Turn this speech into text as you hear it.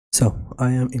So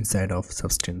I am inside of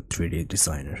Substance 3D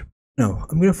Designer. Now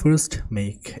I'm gonna first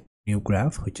make a new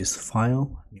graph, which is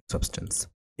file, new substance.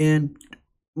 And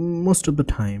most of the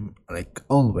time, like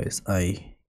always,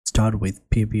 I start with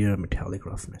PBR metallic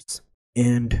roughness.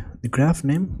 And the graph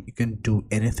name, you can do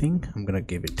anything. I'm gonna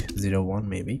give it 01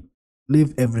 maybe.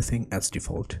 Leave everything as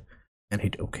default and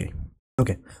hit OK.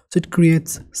 Okay, so it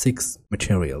creates 6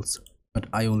 materials, but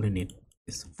I only need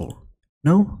this 4.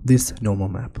 Now this normal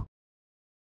map,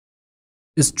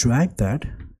 just drag that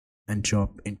and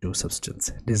drop into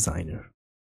Substance Designer,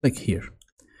 like here.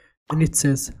 And it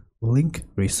says link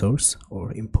resource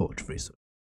or import resource.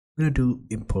 I'm gonna do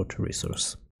import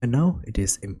resource. And now it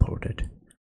is imported.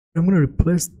 I'm gonna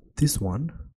replace this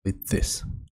one with this.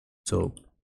 So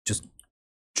just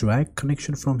drag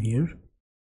connection from here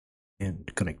and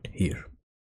connect here.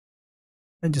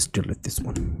 And just delete this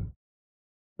one.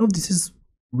 Now this is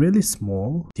really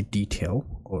small, the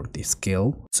detail or the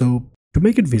scale. So to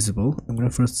make it visible, I'm going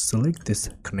to first select this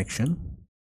connection,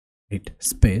 hit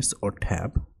space or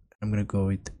tab. I'm going to go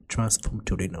with transform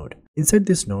 2D node. Inside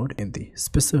this node, in the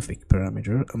specific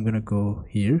parameter, I'm going to go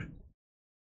here,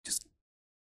 just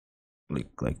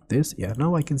click like this. Yeah,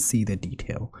 now I can see the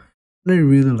detail. And I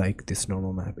really like this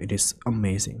normal map. It is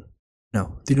amazing.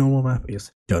 Now the normal map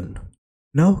is done.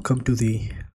 Now come to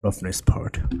the roughness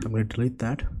part. I'm going to delete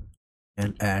that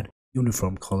and add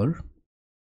uniform color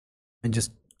and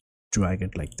just drag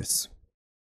it like this.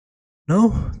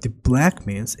 Now the black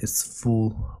means it's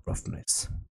full roughness,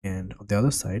 and on the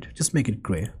other side just make it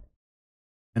gray,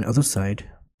 and other side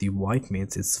the white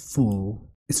means it's full,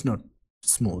 it's not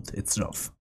smooth, it's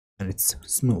rough, and it's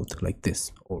smooth like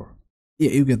this. Or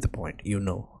yeah, you get the point, you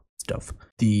know stuff.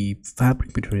 The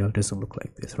fabric material doesn't look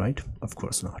like this, right? Of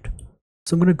course not.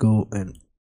 So I'm gonna go and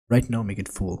right now make it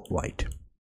full white.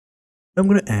 I'm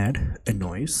gonna add a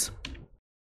noise.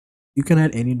 You can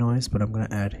add any noise, but I'm gonna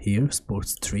add here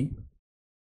sports 3,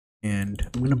 and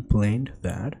I'm gonna blend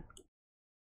that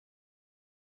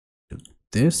to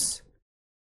this,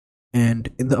 and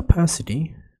in the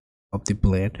opacity of the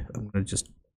blend I'm gonna just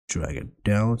drag it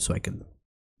down so I can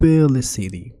barely see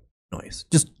the noise.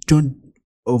 Just don't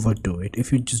overdo it.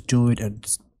 If you just do it and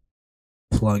just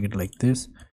plug it like this,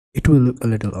 it will look a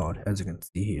little odd, as you can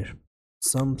see here.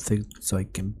 Something so I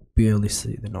can barely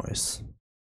see the noise,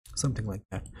 something like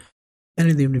that. And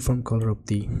in the uniform color of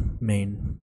the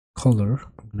main color,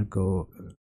 I'm gonna go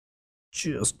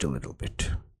just a little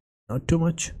bit, not too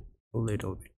much, a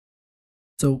little bit.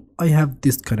 So I have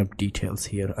this kind of details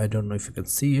here. I don't know if you can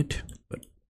see it, but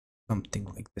something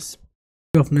like this.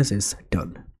 Roughness is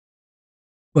done.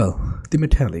 Well, the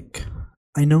metallic,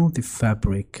 I know the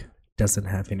fabric doesn't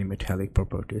have any metallic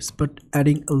properties, but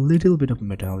adding a little bit of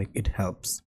metallic, it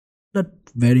helps. Not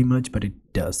very much, but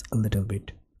it does a little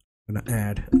bit. I'm gonna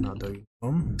add another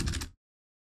uniform,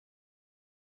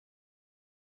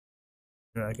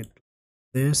 drag it like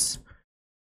this.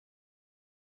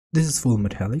 This is full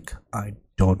metallic. I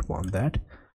don't want that,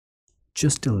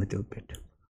 just a little bit.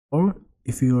 Or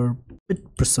if you're a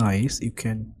bit precise, you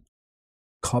can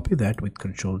copy that with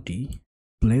Control D,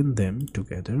 blend them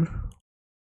together,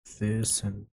 this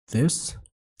and this,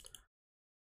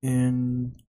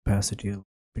 and opacity a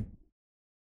bit,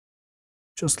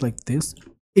 just like this.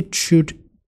 It should,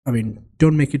 I mean,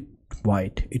 don't make it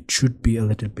white, it should be a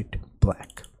little bit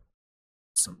black,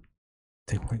 something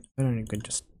like that, and you can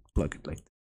just plug it like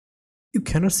that. You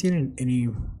cannot see any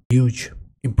huge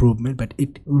improvement, but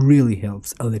it really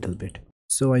helps a little bit.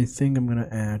 So I think I'm gonna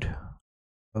add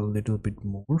a little bit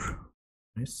more.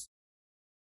 Nice,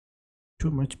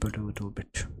 too much, but a little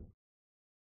bit.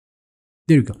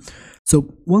 There you go. So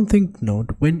one thing to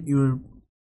note, when you're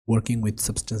working with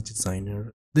Substance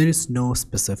Designer, there is no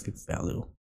specific value,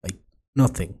 like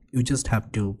nothing. You just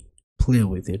have to play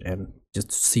with it and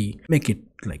just see, make it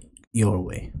like your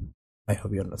way. I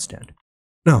hope you understand.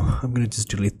 Now I'm gonna just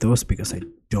delete those because I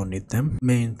don't need them.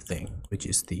 Main thing, which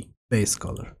is the base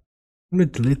color, I'm gonna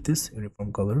delete this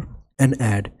uniform color and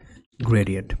add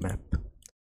gradient map.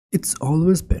 It's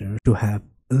always better to have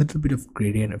a little bit of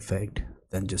gradient effect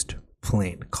than just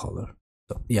plain color.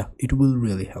 So yeah, it will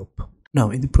really help. Now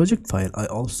in the project file, I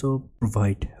also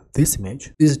provide this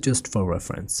image. This is just for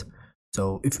reference.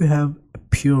 So if you have a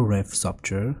PureRef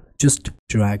software, just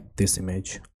drag this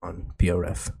image on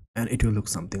PureRef and it will look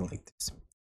something like this.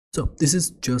 So this is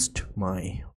just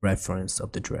my reference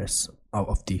of the dress,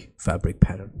 of the fabric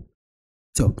pattern.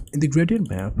 So in the gradient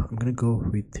map, I'm gonna go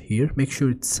with here, make sure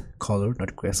it's color,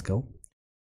 not grayscale.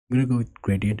 I'm gonna go with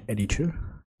gradient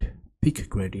editor, pick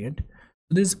gradient.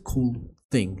 So this is a cool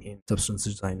thing in Substance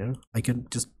Designer. I can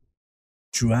just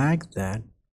drag that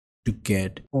to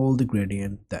get all the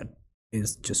gradient that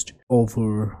is just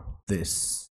over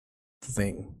this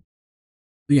thing.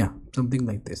 So yeah, something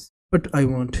like this, but I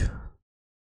want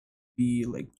be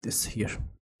like this here.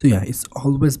 So yeah, it's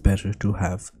always better to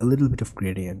have a little bit of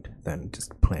gradient than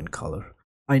just plain color.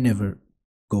 I never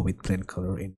go with plain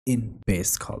color in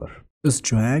base color. Just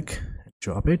drag and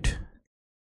drop it.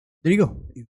 There you go,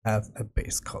 you have a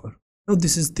base color. Now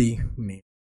this is the main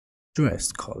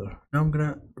dress color. Now I'm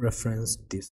gonna reference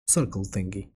this circle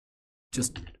thingy.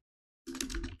 Just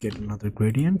get another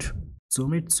gradient,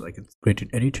 zoom it so I can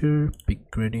gradient editor,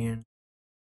 pick gradient,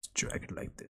 drag it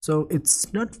like this. So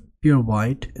it's not pure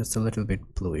white, it's a little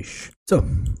bit bluish. So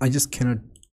I just cannot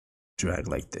drag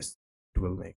like this. It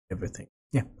will make everything.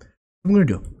 Yeah, I'm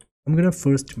gonna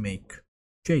first make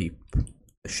shape.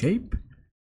 The shape,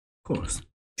 of course,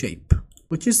 shape,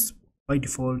 which is by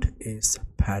default is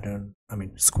pattern,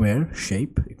 square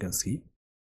shape. You can see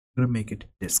I'm gonna make it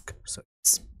disk, so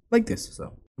it's like this.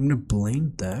 So I'm gonna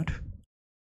blend that,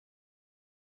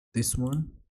 this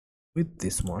one with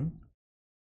this one,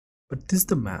 but this is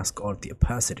the mask or the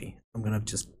opacity. I'm gonna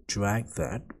just drag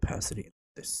that opacity in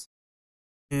this,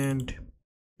 and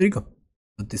there you go.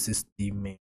 So this is the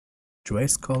main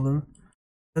dress color,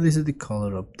 and this is the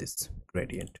color of this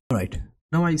gradient. All right,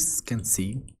 now I can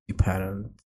see the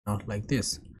pattern not like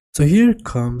this. So here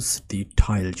comes the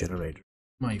tile generator,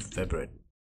 my favorite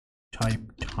type,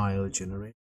 tile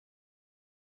generator,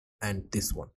 and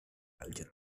this one, tile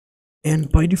generator.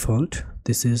 And by default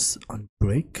this is on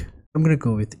break. I'm gonna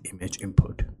go with image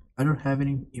input. I don't have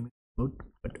any image input,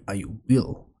 but I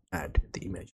will add the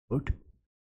image input,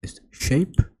 this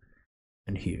shape,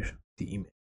 and here the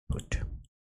image input,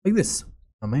 like this.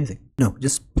 Amazing. Now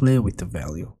just play with the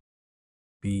value,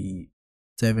 be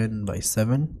 7 by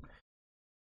 7,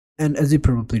 and as you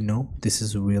probably know, this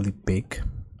is really big,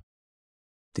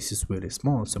 this is really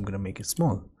small, so I'm gonna make it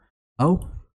small. How?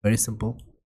 Very simple.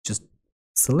 Just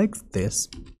select this,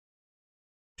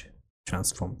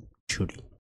 transform 2D,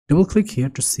 double click here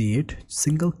to see it,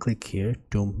 single click here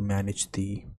to manage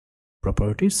the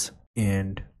properties,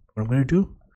 and what I'm gonna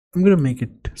do, I'm gonna make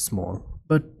it small,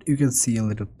 but you can see a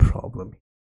little problem.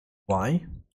 Why?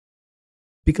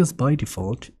 Because by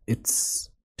default it's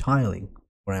tiling.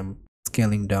 Where I'm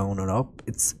scaling down or up,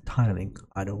 it's tiling.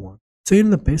 I don't want. So in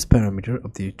the base parameter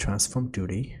of the transform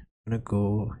 2D, I'm gonna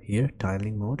go here,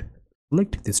 tiling mode,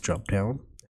 select this drop down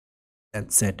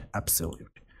and set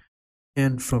absolute,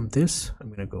 and from this I'm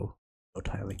gonna go no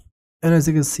tiling, and as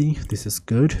you can see this is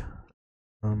good.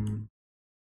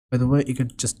 By the way, you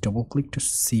can just double click to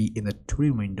see in the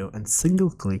 2D window and single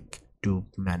click to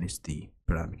manage the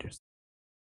parameters.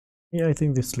 Yeah, I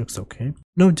think this looks okay.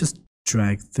 Now just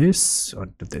drag this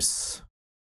onto this.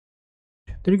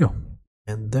 There you go.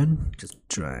 And then just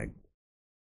drag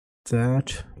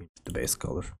that into the base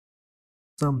color.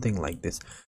 Something like this.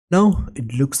 Now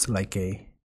it looks like a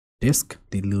disk,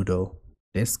 the Ludo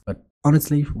disk, but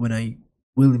honestly, when I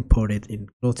will import it in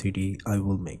Flow3D, I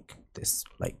will make this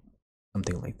like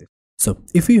something like this. So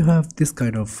if you have this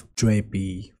kind of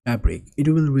drapey fabric, it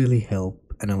will really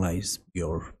help analyze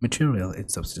your material in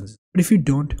Substance. But if you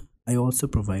don't, I also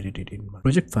provided it in my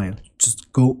project file.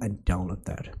 Just go and download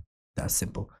that. That's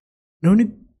simple. No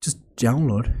need, just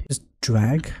download, just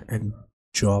drag and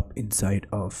drop inside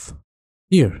of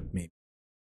here, maybe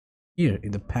here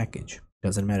in the package,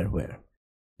 doesn't matter where.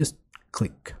 Just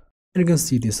click and you can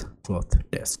see this cloth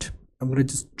test. I'm gonna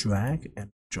just drag and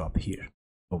drop here.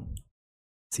 Boom.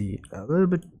 See a little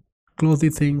bit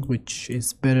clothy thing, which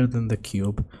is better than the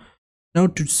cube. Now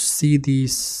to see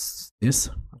this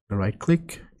right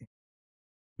click,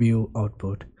 view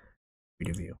output,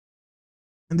 video view,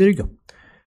 and there you go.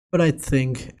 But I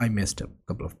think I messed up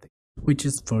a couple of things, which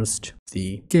is first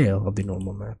the scale of the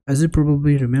normal map. As you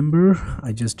probably remember,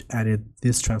 I just added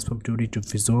this transform 2D to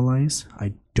visualize.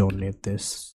 I don't need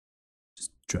this.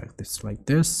 Just drag this like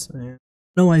this, and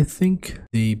now I think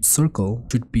the circle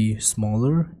should be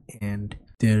smaller and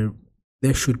there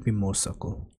should be more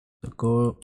circle. So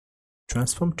go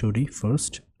transform 2D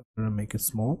first. I'm gonna make it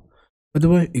small. By the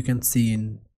way, you can see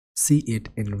it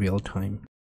in real time.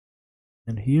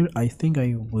 And here I think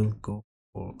I will go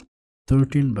for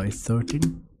 13 by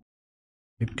 13,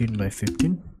 15 by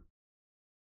 15.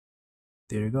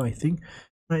 There you go. I think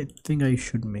I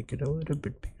should make it a little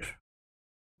bit bigger.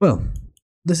 Well,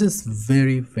 this is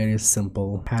very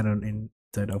simple pattern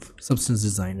inside of Substance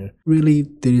Designer. Really,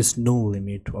 there is no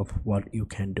limit of what you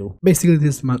can do. Basically,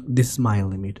 this is my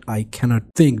limit. I cannot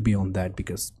think beyond that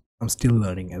because I'm still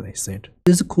learning, as I said.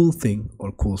 There's a cool thing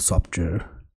or cool software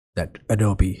that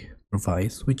Adobe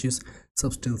provides, which is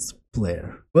Substance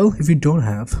Player. Well, if you don't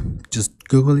have, just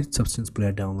Google it, Substance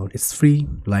Player, download. It's free,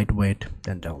 lightweight,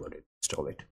 and download it. install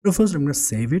it. So first I'm gonna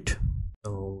save it.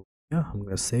 So yeah, I'm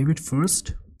gonna save it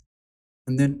first,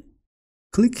 and then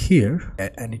click here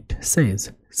and it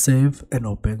says save and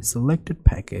open selected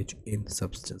package in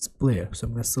Substance Player. So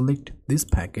I'm going to select this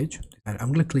package and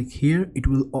I'm going to click here. It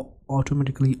will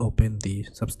automatically open the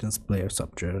Substance Player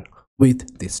software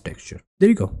with this texture. There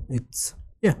you go.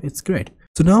 It's great.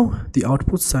 So now the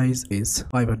output size is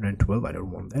 512. I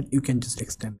don't want that. You can just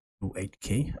extend to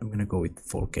 8K. I'm going to go with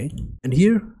 4K, and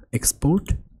here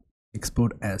export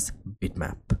as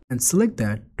bitmap and select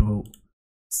that to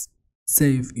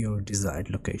save your desired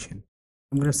location.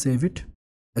 I'm gonna save it.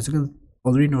 As you can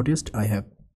already noticed, I have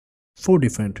 4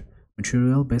 different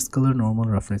material: base color, normal,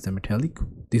 roughness, and metallic.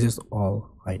 This is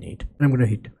all I need, and I'm gonna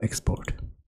hit export,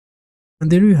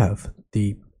 and there you have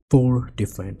the 4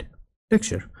 different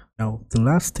texture. Now the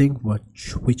last thing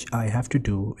which I have to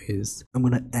do is I'm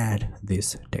gonna add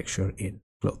this texture in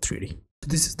Glow 3D. So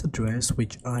this is the dress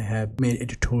which I have made a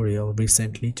tutorial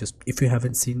recently. Just if you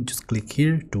haven't seen, just click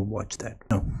here to watch that.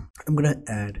 Now I'm gonna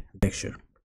add texture.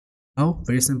 Now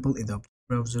very simple, in the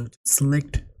browser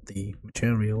select the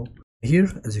material. Here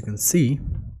as you can see,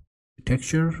 the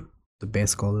texture, the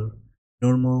base color,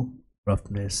 normal,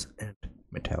 roughness, and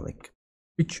metallic,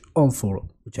 which all 4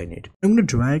 which I need. I'm gonna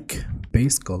drag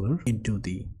base color into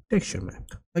the texture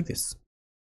map like this.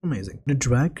 Amazing. I'm gonna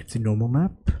drag the normal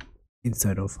map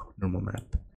inside of normal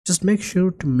map. Just make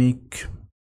sure to make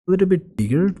a little bit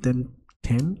bigger than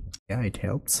 10. Yeah, it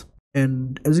helps.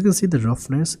 And as you can see, the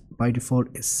roughness by default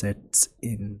is set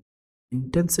in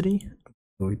intensity.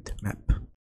 Go with map.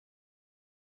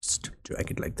 Just drag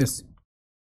it like this.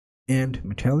 And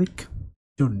metallic,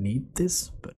 don't need this,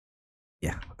 but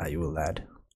yeah, I will add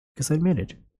because I made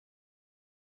it.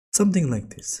 Something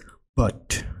like this,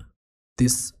 but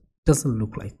this doesn't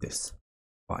look like this.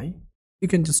 Why? You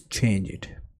can just change it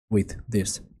with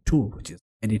this tool, which is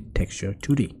Edit Texture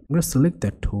 2D. I'm going to select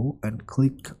that tool and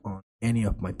click on any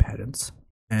of my patterns.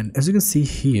 And as you can see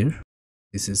here,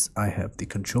 I have the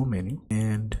control menu.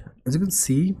 And as you can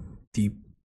see, the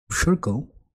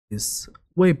circle is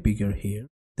way bigger here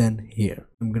than here.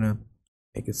 I'm going to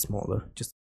make it smaller.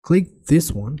 Just click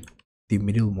this one, the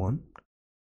middle one,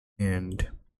 and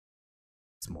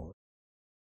smaller.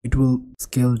 It will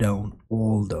scale down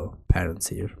all the patterns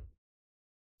here.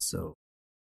 So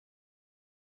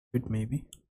it maybe,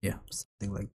 yeah,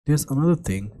 something like. There's another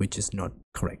thing which is not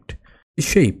correct: the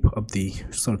shape of the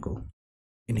circle.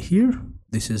 In here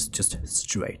this is just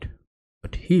straight,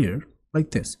 but here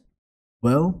like this.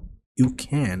 Well,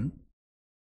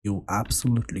 you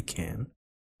absolutely can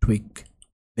tweak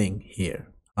thing here.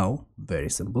 How?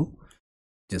 Very simple.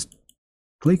 Just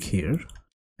click here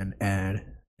and add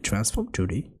transform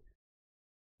 2D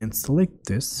and select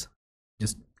this.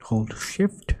 Just hold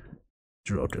shift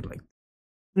to rotate like that.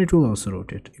 And it will also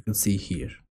rotate. You can see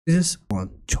here, this is one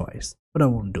choice, but I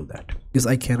won't do that because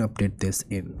I can update this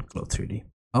in Glow 3D.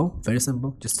 Oh, very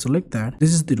simple. Just select that.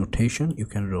 This is the rotation. You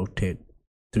can rotate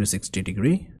 360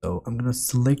 degree. So I'm gonna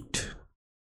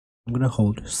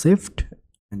hold shift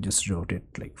and just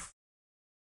rotate like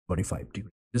 45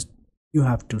 degrees. Just you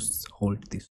have to hold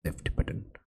this shift button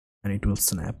and it will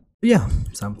snap. Yeah,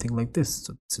 something like this.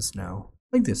 So this is now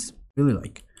like this. Really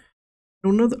like.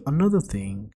 Another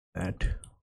thing that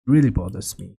really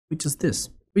bothers me, which is this,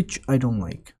 which I don't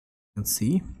like. You can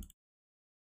see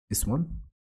this one,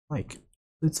 like.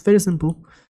 It's very simple.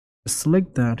 Just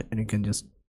select that and you can just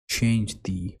change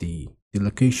the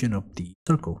location of the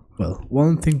circle. Well,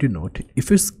 one thing to note,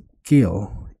 if you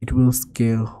scale, it will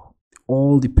scale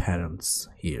all the patterns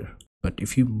here, but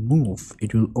if you move,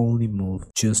 it will only move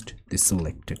just the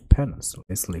selected patterns. So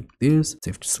I select this,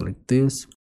 select this.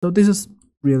 So this is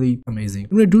really amazing.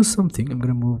 I'm gonna do something. I'm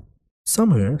gonna move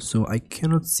somewhere so I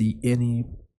cannot see any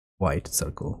white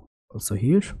circle. Also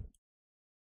here,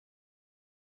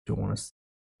 don't want to see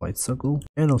white circle,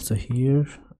 and also here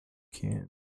can.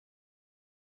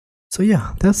 So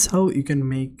yeah, that's how you can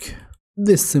make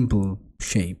this simple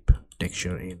shape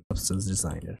texture in Substance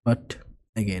Designer. But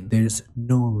again, there is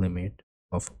no limit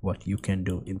of what you can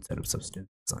do inside of Substance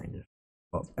Designer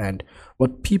and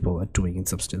what people are doing in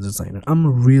Substance Designer.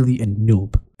 I'm really a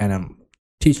noob and I'm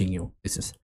teaching you. This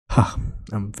is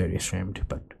I'm very ashamed,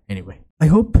 but anyway, I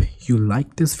hope you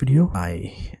liked this video.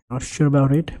 I'm not sure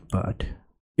about it, but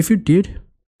if you did,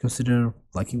 consider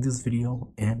liking this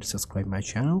video and subscribe my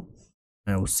channel,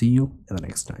 and I will see you in the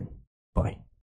next time. Bye.